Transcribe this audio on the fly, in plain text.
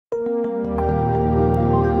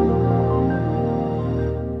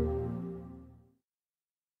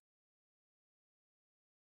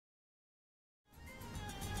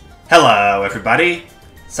Hello everybody,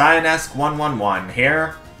 Cyanesk111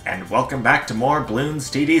 here, and welcome back to more Bloons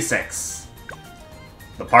TD6.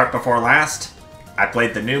 The part before last, I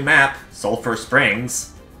played the new map, Sulfur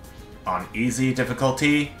Springs, on easy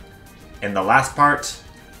difficulty. In the last part,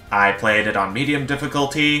 I played it on medium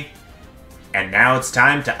difficulty, and now it's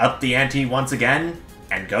time to up the ante once again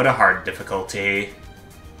and go to hard difficulty.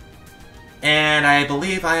 And I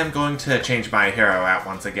believe I am going to change my hero out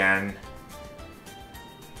once again.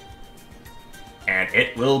 And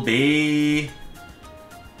it will be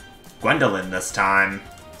Gwendolyn this time.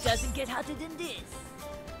 Doesn't get hotter than this.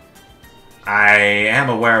 I am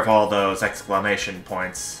aware of all those exclamation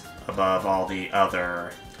points above all the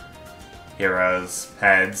other heroes'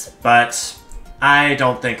 heads, but I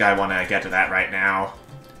don't think I want to get to that right now.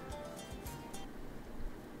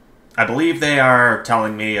 I believe they are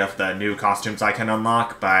telling me of the new costumes I can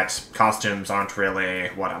unlock, but costumes aren't really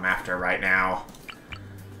what I'm after right now.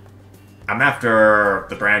 I'm after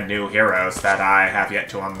the brand new heroes that I have yet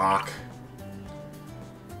to unlock.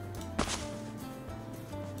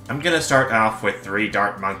 I'm gonna start off with 3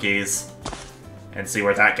 dart monkeys and see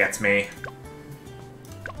where that gets me.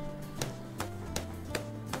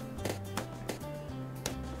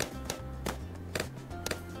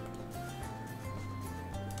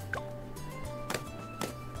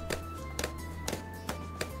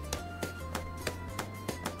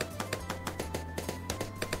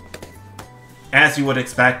 As you would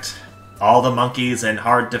expect, all the monkeys in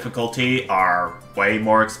hard difficulty are way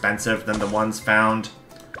more expensive than the ones found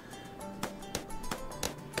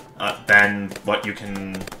than what you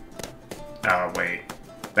can... Oh, wait.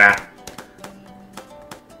 That.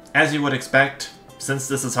 As you would expect, since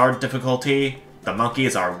this is hard difficulty, the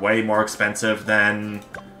monkeys are way more expensive than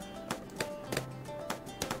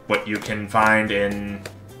what you can find in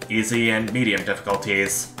easy and medium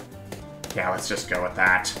difficulties. Yeah, let's just go with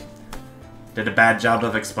that. Did a bad job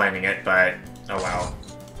of explaining it, but oh well.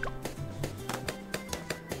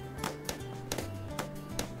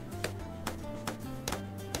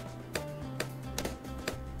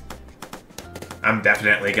 I'm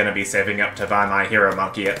definitely gonna be saving up to buy my hero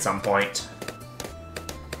monkey at some point.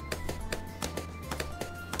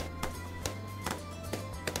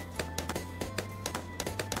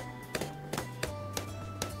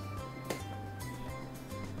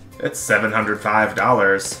 It's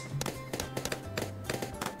 $705.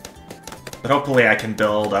 But hopefully I can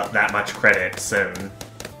build up that much credit soon.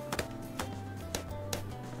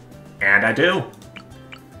 And I do!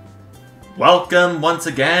 Welcome once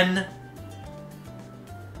again,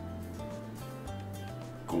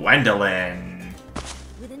 Gwendolyn!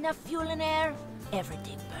 With enough fuel and air,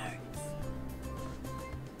 everything burns.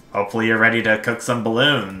 Hopefully you're ready to cook some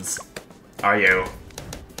balloons. Are you?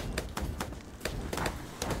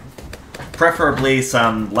 Preferably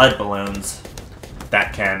some lead balloons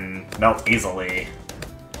that can melt easily,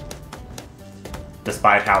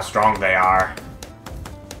 despite how strong they are.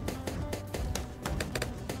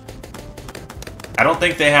 I don't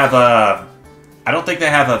think they have a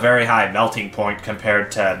very high melting point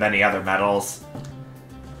compared to many other metals.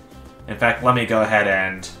 In fact, let me go ahead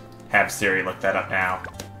and have Siri look that up now.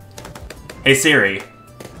 Hey Siri,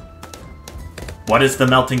 what is the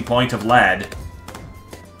melting point of lead?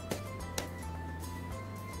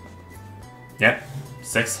 Yep.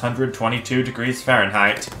 622 degrees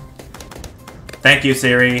Fahrenheit. Thank you,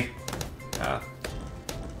 Siri.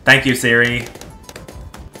 Thank you, Siri.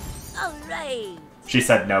 Alright! She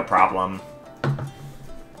said no problem.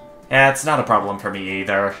 Yeah, it's not a problem for me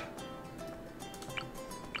either.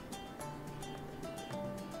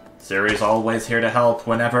 Siri's always here to help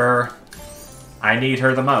whenever I need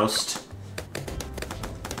her the most.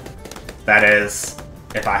 That is,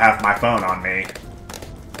 if I have my phone on me.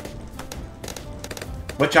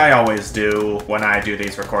 Which I always do when I do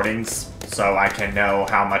these recordings, so I can know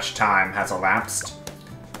how much time has elapsed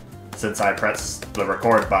since I pressed the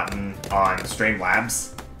record button on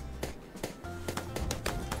Streamlabs.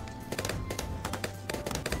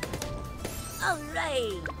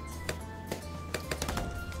 Alright!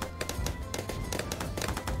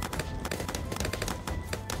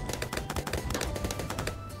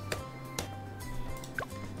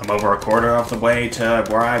 I'm over a quarter of the way to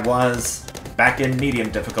where I was back in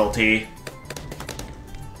medium difficulty.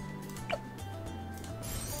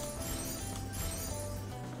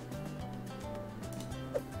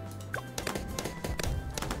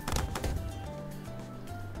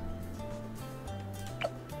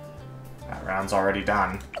 That round's already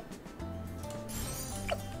done.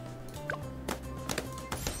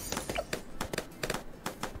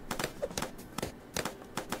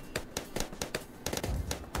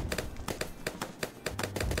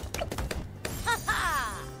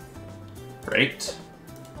 Great.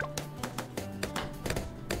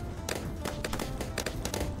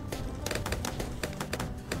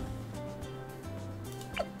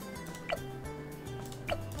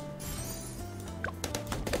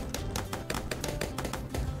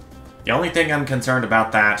 The only thing I'm concerned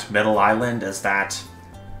about that middle island is that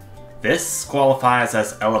this qualifies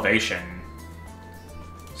as elevation,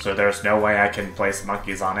 so there's no way I can place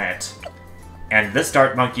monkeys on it. And this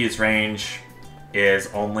Dart Monkey's range is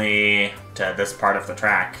only to this part of the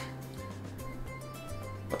track.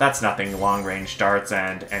 But that's nothing. Long-range darts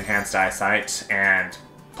and enhanced eyesight and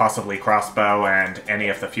possibly crossbow and any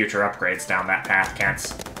of the future upgrades down that path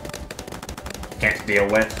can't deal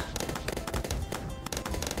with.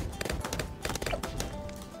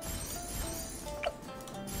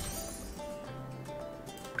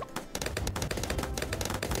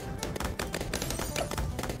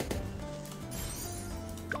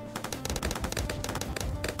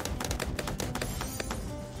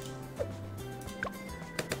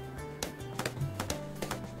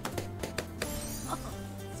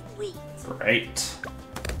 Sweet. Great.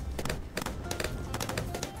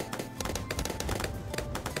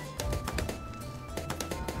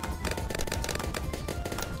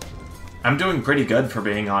 I'm doing pretty good for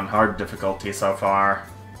being on hard difficulty so far.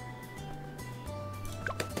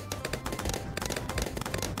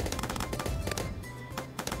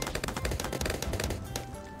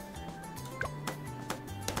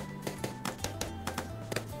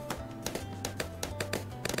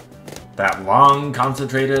 That long,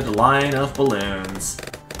 concentrated line of balloons.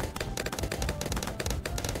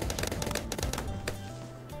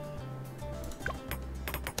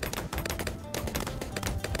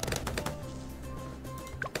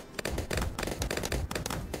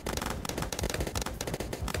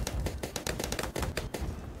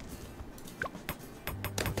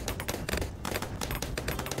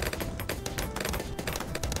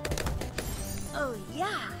 Oh,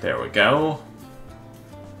 yeah. There we go.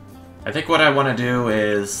 I think what I want to do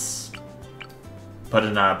is put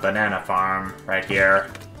in a banana farm right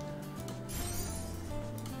here.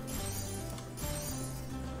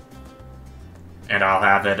 And I'll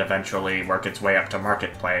have it eventually work its way up to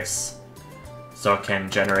Marketplace, so it can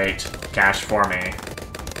generate cash for me.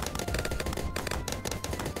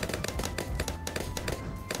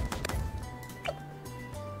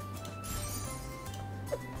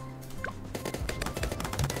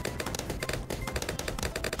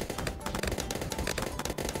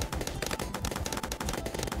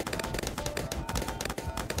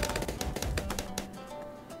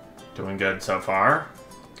 Doing good so far.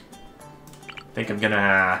 I think I'm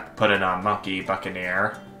gonna put in a Monkey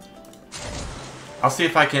Buccaneer. I'll see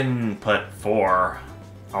if I can put 4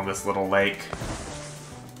 on this little lake.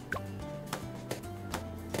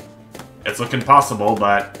 It's looking possible,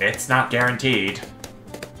 but it's not guaranteed.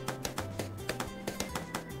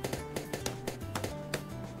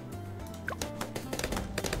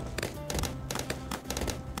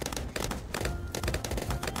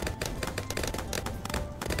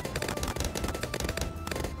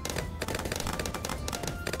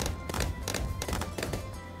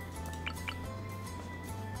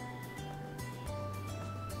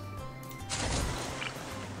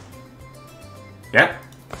 Yep,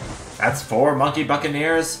 that's 4 Monkey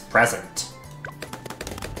Buccaneers present.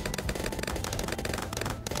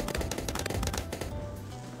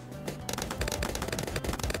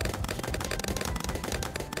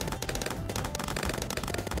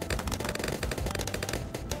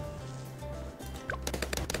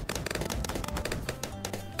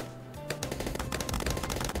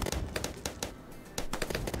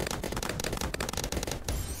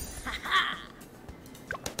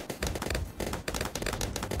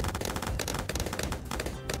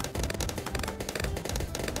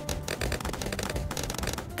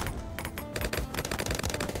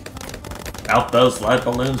 Melt those lead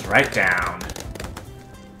balloons right down.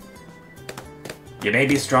 You may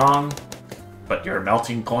be strong, but your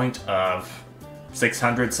melting point of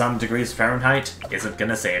 600 some degrees Fahrenheit isn't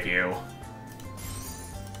gonna save you.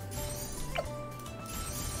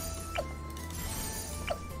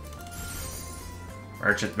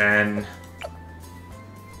 Merchantmen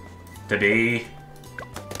to be.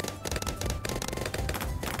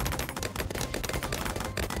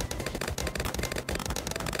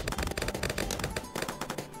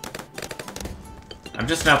 I'm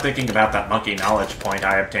just now thinking about that monkey knowledge point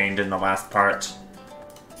I obtained in the last part.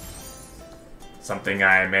 Something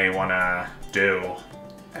I may want to do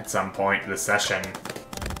at some point this session.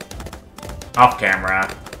 Off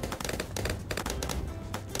camera.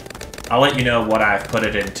 I'll let you know what I've put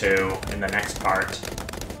it into in the next part.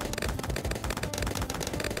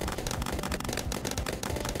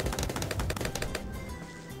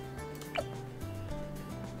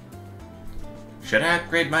 Should I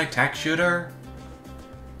upgrade my tack shooter?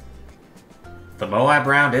 The Moab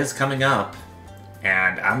round is coming up,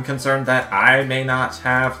 and I'm concerned that I may not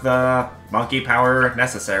have the monkey power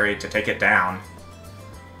necessary to take it down.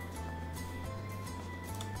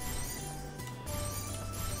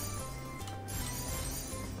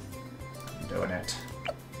 I'm doing it.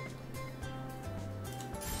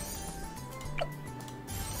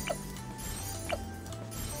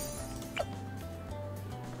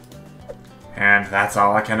 And that's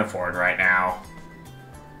all I can afford right now.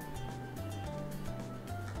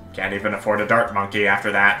 Can't even afford a dart monkey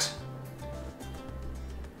after that.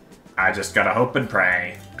 I just gotta hope and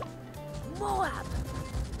pray. Moab,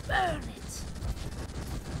 burn it.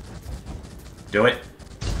 Do it.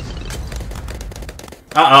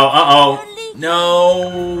 Uh-oh, uh-oh.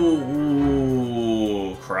 No.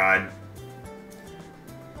 Ooh, crud.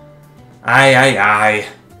 Aye.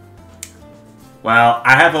 Well,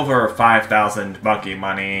 I have over 5,000 monkey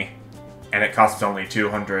money, and it costs only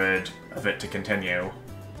 200 of it to continue.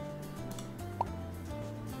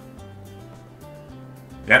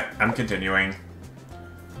 Yep, I'm continuing.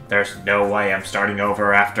 There's no way I'm starting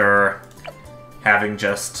over after having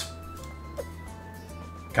just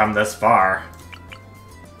come this far.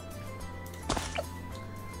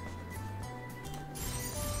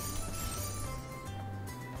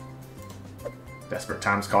 Desperate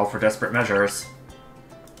times call for desperate measures.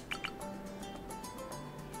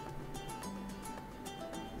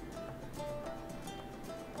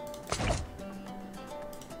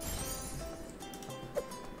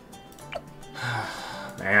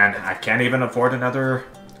 Man, I can't even afford another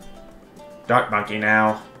dart monkey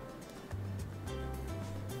now.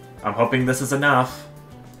 I'm hoping this is enough.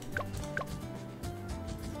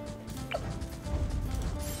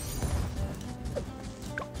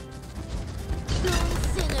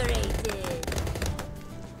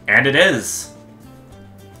 And it is!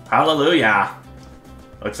 Hallelujah!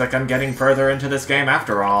 Looks like I'm getting further into this game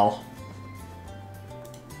after all.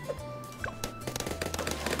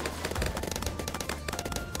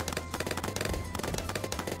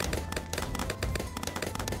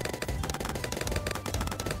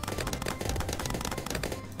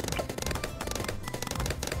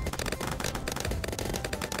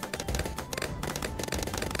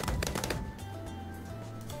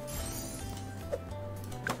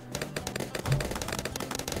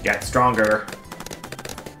 Get stronger.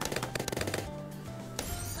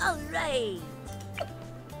 All right.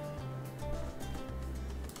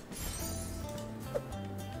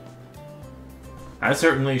 I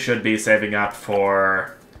certainly should be saving up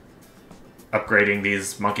for upgrading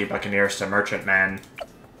these monkey buccaneers to merchantmen.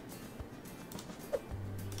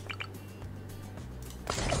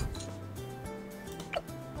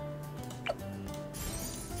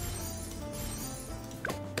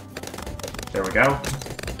 There we go.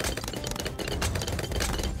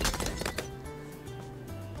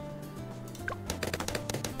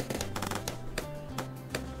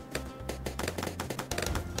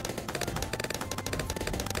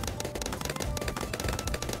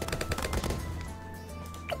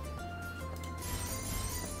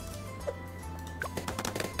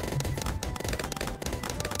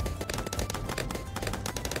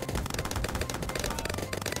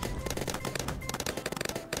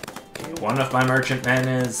 One of my merchantmen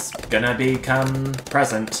is gonna become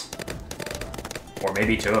present. Or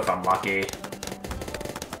maybe two if I'm lucky.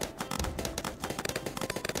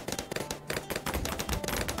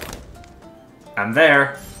 I'm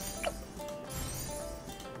there.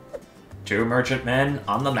 2 merchantmen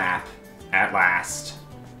on the map, at last.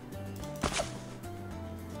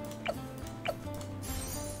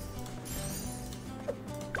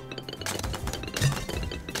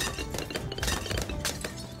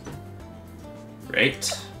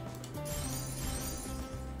 Great.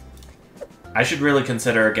 I should really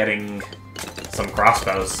consider getting some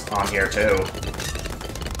crossbows on here too.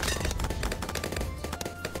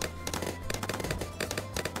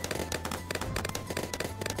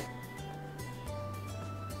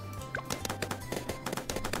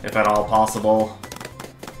 If at all possible.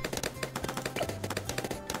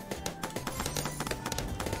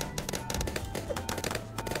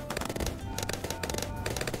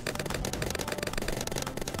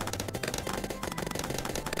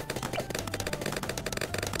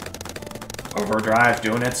 Overdrive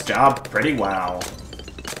doing its job pretty well.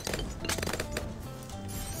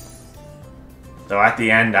 Though at the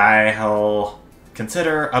end I'll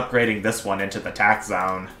consider upgrading this one into the tax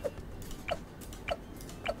zone.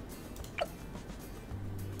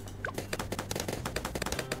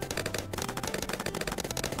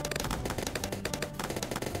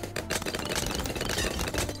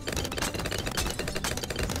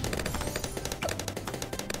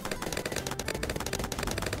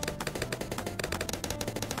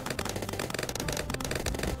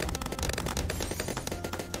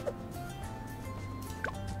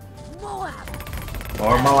 Moab.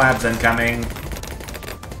 More Moabs incoming.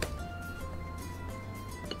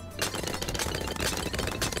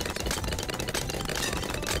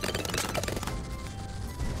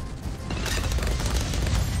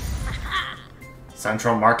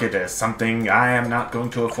 Central Market is something I am not going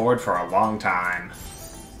to afford for a long time.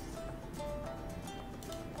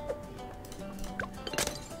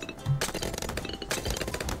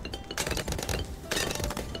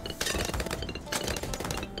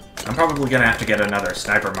 I'm probably gonna have to get another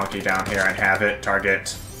sniper monkey down here and have it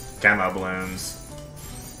target camo balloons.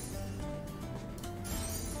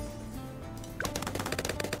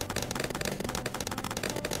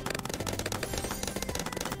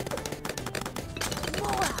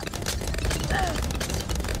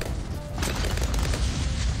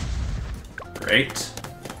 Great.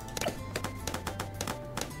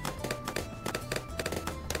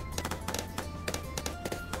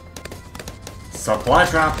 Supply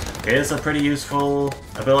drop is a pretty useful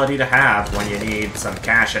ability to have when you need some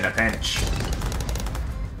cash in a pinch.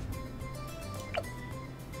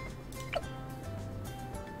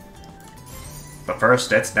 But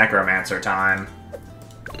first, it's Necromancer time.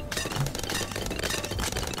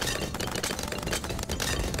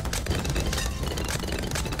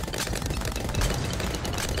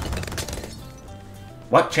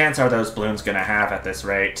 What chance are those Bloons gonna have at this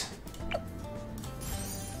rate?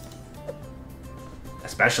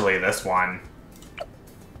 Especially this one.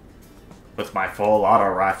 With my full auto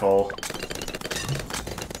rifle.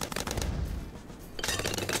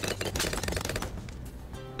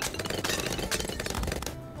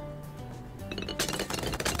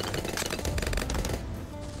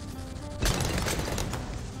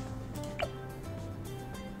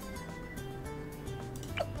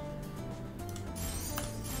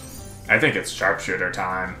 I think it's sharpshooter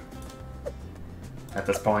time at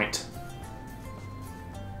this point.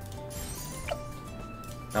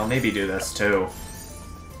 I'll maybe do this too.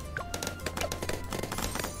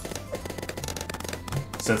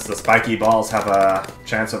 Since the spiky balls have a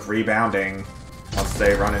chance of rebounding once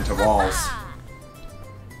they run into walls.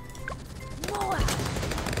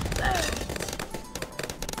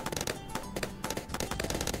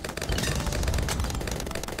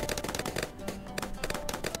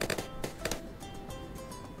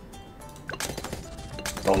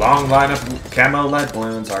 The long line of camo lead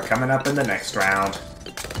balloons are coming up in the next round.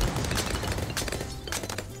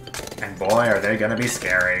 And boy, are they gonna be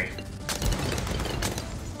scary.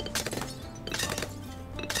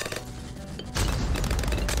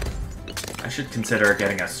 I should consider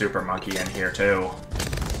getting a super monkey in here too.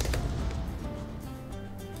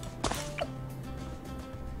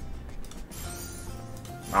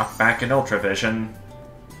 Knockback and ultravision.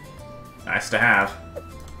 Nice to have.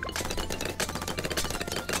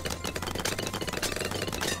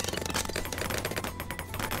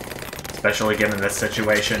 Especially given this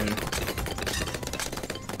situation.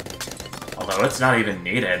 Although it's not even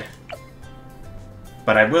needed.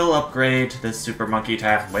 But I will upgrade this Super Monkey to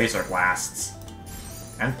have laser blasts.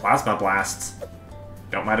 And plasma blasts.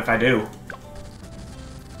 Don't mind if I do.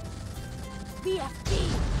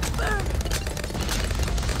 BFB, burn!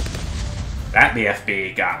 That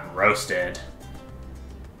BFB got roasted.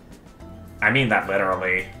 I mean that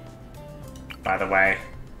literally. By the way.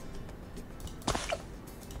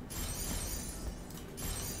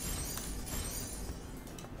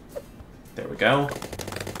 There we go.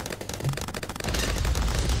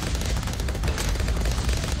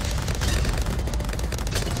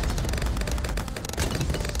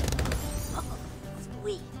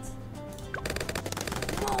 Sweet.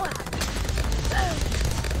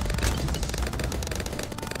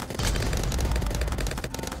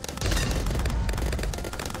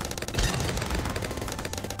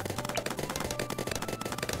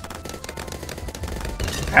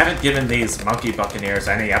 I haven't given these Monkey Buccaneers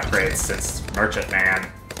any upgrades since Merchant Man.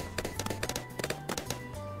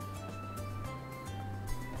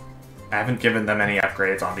 I haven't given them any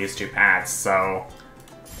upgrades on these two pads, so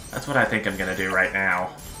that's what I think I'm gonna do right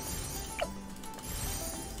now.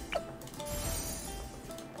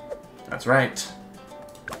 That's right.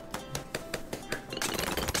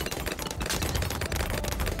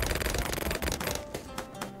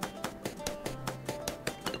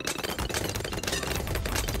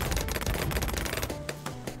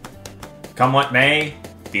 Come what may,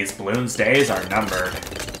 these Bloons days are numbered.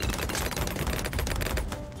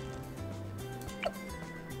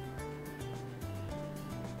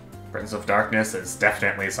 Prince of Darkness is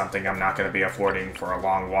definitely something I'm not going to be affording for a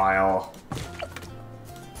long while.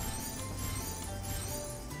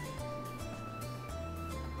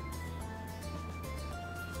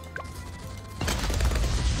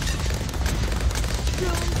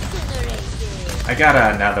 I got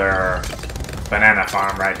another banana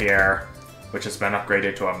farm right here, which has been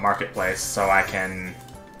upgraded to a marketplace, so I can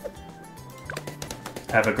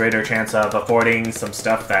have a greater chance of affording some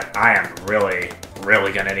stuff that I am really,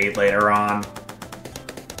 really gonna need later on.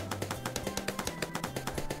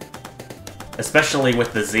 Especially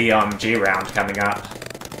with the ZMG round coming up.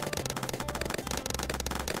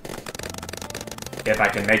 If I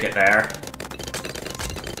can make it there.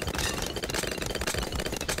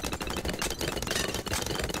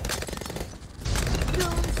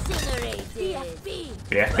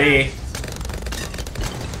 BFB.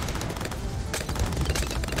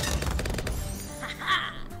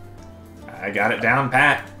 I got it down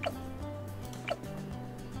pat.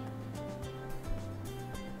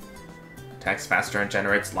 Attacks faster and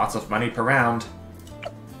generates lots of money per round.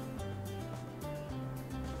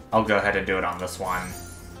 I'll go ahead and do it on this one.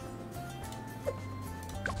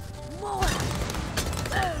 More.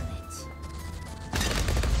 Burn it.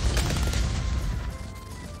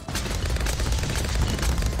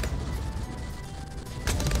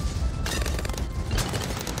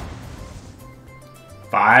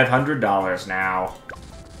 $500 now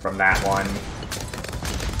from that one.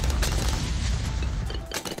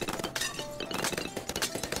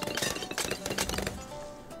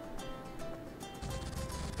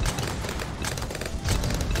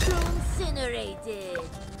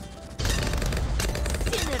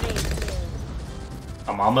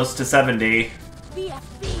 I'm almost to 70.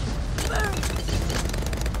 BFB, burn.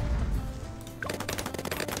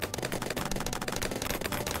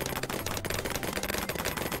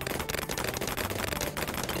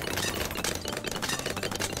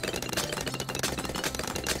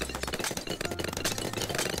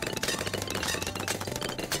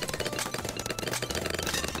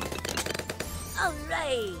 All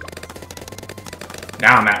right.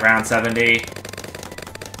 Now I'm at round 70.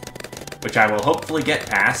 Which I will hopefully get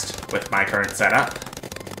past with my current setup.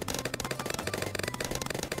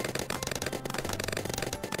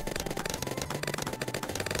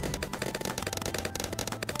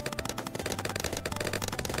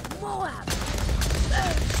 Moab.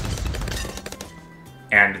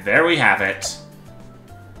 And there we have it.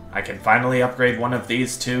 I can finally upgrade one of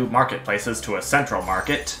these two marketplaces to a central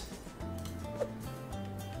market.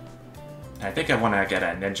 I think I want to get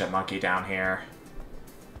a ninja monkey down here.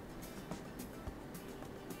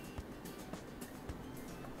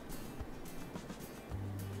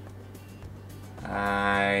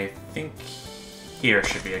 I think here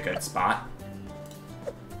should be a good spot.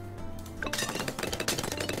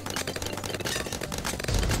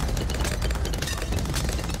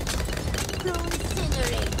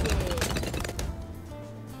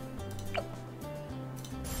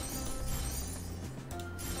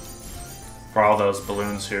 For all those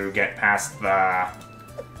balloons who get past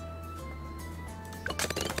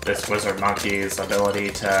this wizard monkey's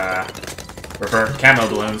ability to revert camo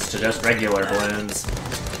balloons to just regular balloons.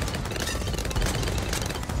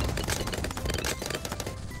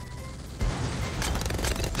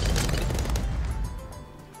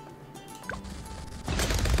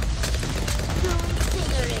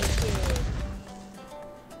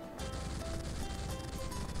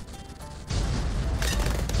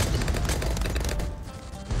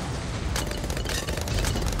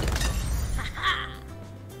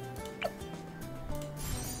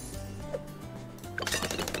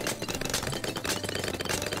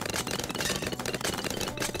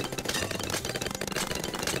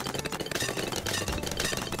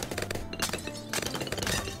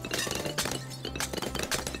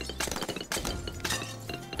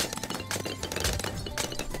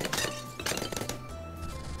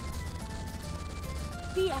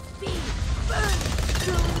 BFB, burn,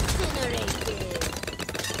 to incinerated.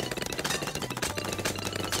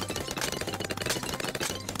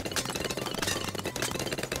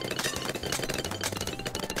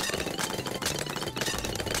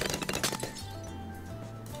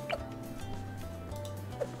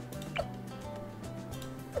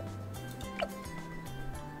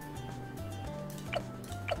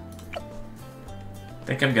 I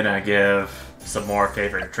think I'm gonna give some more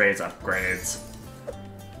favorite trades upgrades.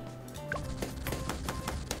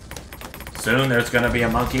 Soon there's gonna be a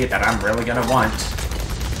monkey that I'm really gonna want.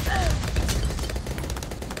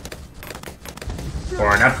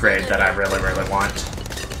 Or an upgrade that I really, really want.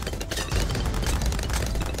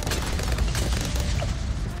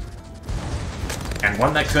 And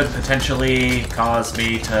one that could potentially cause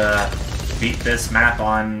me to beat this map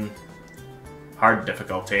on hard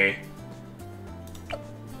difficulty.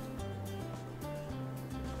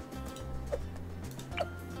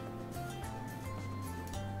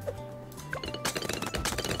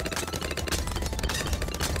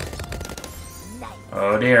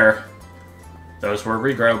 Oh dear. Those were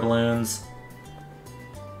regrow balloons.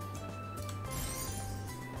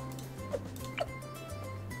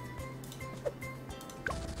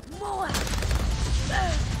 More.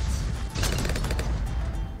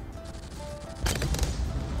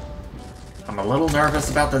 I'm a little nervous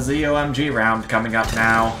about the ZOMG round coming up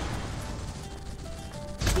now.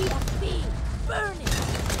 BFB. Burn it.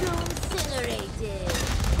 Incinerated.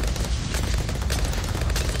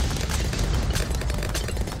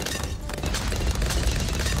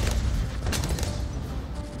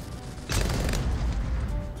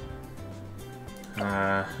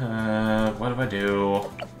 What do I do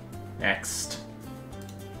next?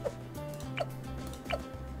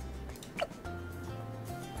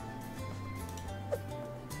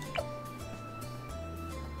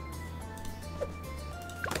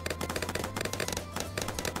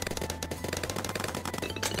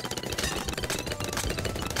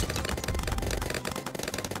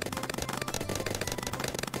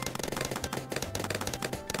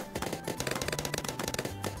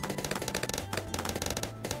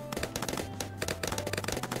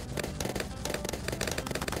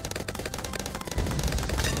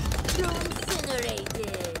 Incinerated.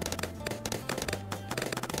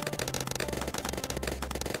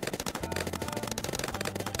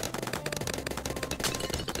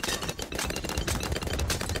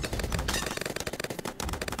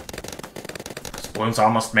 Bloons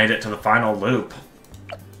almost made it to the final loop.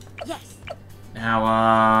 Yes. Now,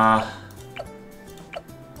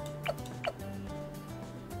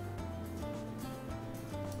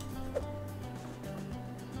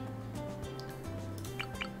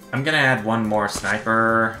 I'm gonna add one more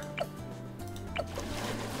sniper.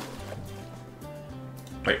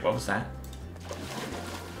 Wait, what was that?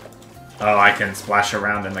 Oh, I can splash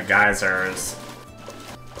around in the geysers.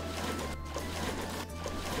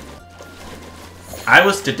 I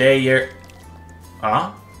was today your...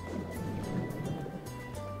 Huh?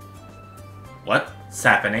 What's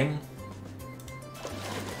happening?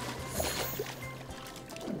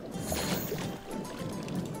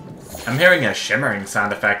 I'm hearing a shimmering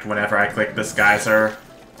sound effect whenever I click this geyser.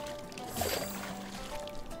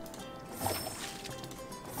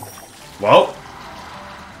 Whoa!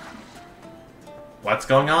 What's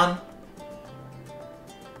going on?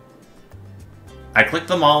 I clicked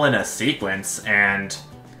them all in a sequence, and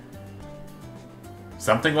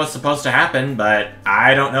something was supposed to happen, but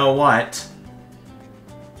I don't know what.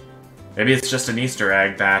 Maybe it's just an Easter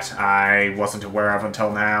egg that I wasn't aware of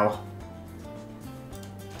until now.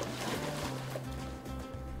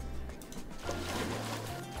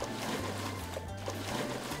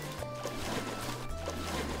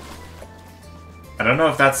 I don't know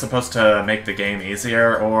if that's supposed to make the game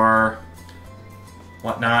easier or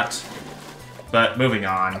whatnot, but moving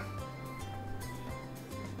on.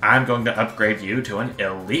 I'm going to upgrade you to an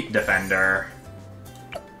Elite Defender.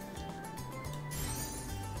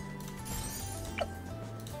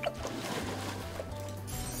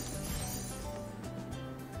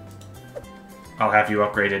 I'll have you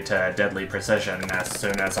upgraded to Deadly Precision as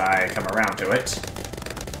soon as I come around to it.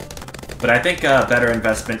 But I think a better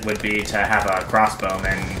investment would be to have a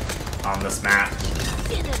crossbowman on this map.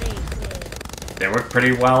 They work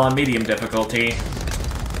pretty well on medium difficulty.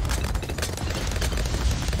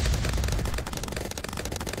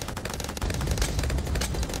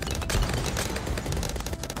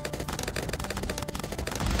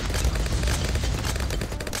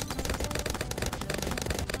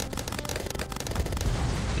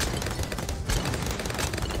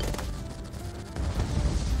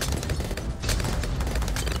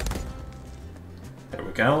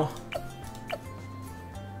 Go.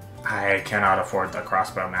 I cannot afford the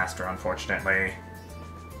crossbow master, unfortunately.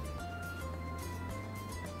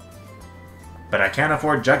 But I can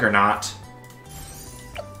afford Juggernaut.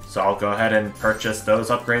 So I'll go ahead and purchase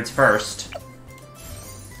those upgrades first.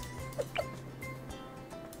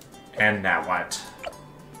 And now what?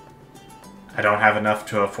 I don't have enough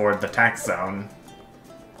to afford the tax zone,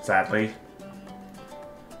 sadly.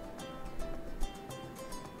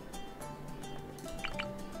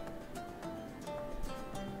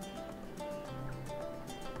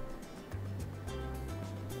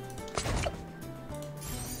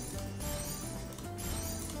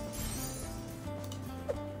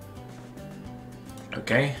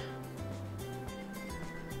 Okay.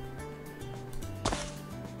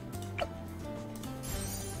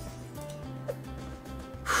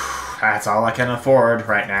 That's all I can afford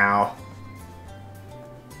right now.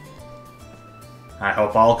 I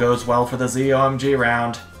hope all goes well for the ZOMG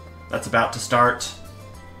round that's about to start.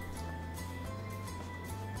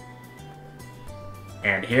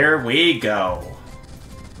 And here we go.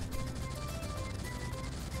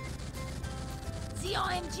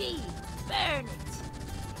 OMG! Burn it!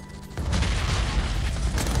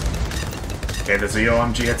 Okay, the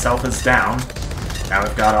ZOMG itself is down. Now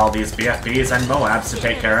we've got all these BFBs and Moabs to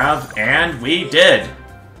take care of, and we did!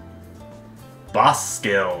 Boss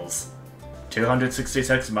skills.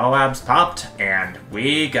 266 Moabs popped, and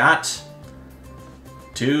we got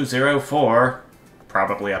 204,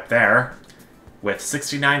 probably up there, with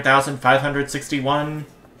 69,561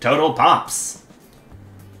 total pops.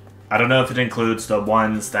 I don't know if it includes the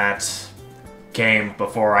ones that came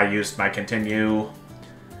before I used my continue,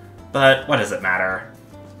 but what does it matter?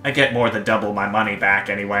 I get more than double my money back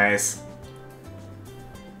anyways.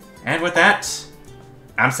 And with that,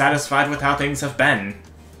 I'm satisfied with how things have been.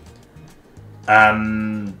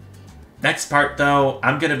 Next part though,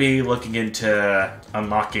 I'm gonna be looking into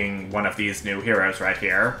unlocking one of these new heroes right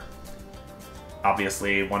here.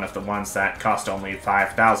 Obviously, one of the ones that cost only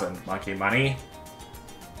 5,000 monkey money.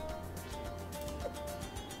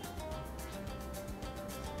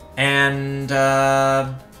 And,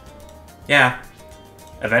 yeah.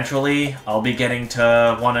 Eventually, I'll be getting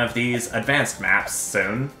to one of these advanced maps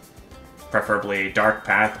soon. Preferably Dark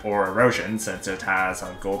Path or Erosion, since it has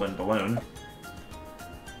a golden balloon.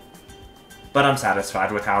 But I'm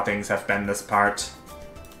satisfied with how things have been this part.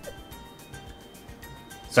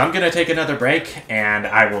 So I'm gonna take another break, and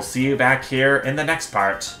I will see you back here in the next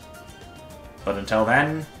part. But until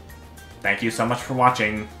then, thank you so much for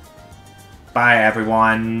watching. Bye,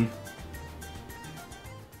 everyone.